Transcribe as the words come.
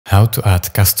How to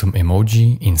add custom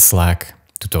emoji in Slack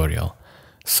tutorial.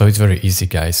 So it's very easy,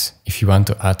 guys. If you want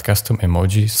to add custom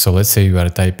emojis, so let's say you are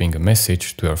typing a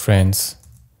message to your friends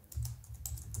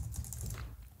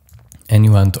and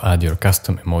you want to add your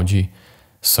custom emoji.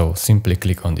 So simply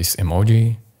click on this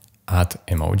emoji, add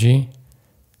emoji,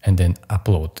 and then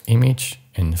upload image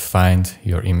and find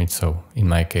your image. So in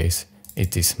my case,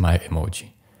 it is my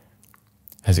emoji.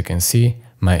 As you can see,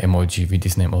 my emoji with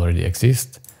this name already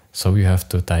exists. So you have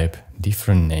to type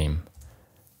different name.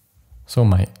 So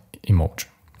my emoji.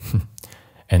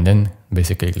 And then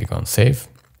basically click on save.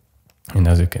 And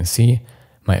as you can see,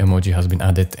 my emoji has been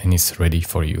added and is ready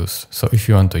for use. So if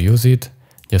you want to use it,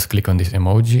 just click on this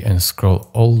emoji and scroll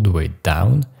all the way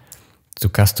down to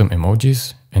custom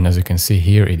emojis. And as you can see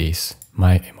here, it is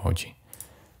my emoji.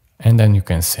 And then you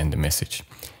can send the message.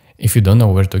 If you don't know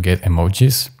where to get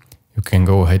emojis, you can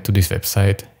go ahead to this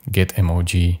website,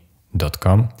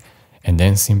 getemoji.com, and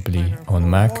then simply on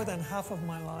Mac,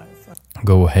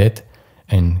 go ahead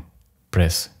and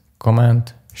press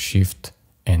Command, Shift,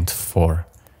 and 4.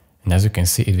 And as you can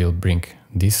see, it will bring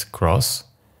this cross,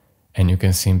 and you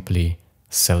can simply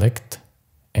select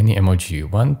any emoji you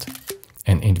want,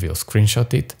 and it will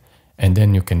screenshot it, and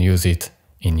then you can use it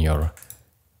in your,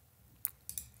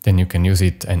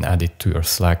 and add it to your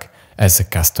Slack as a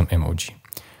custom emoji.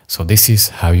 So this is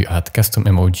how you add custom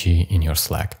emoji in your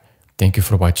Slack. Thank you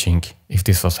for watching. If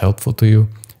this was helpful to you,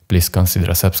 please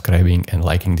consider subscribing and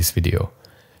liking this video.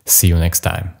 See you next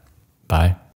time. Bye.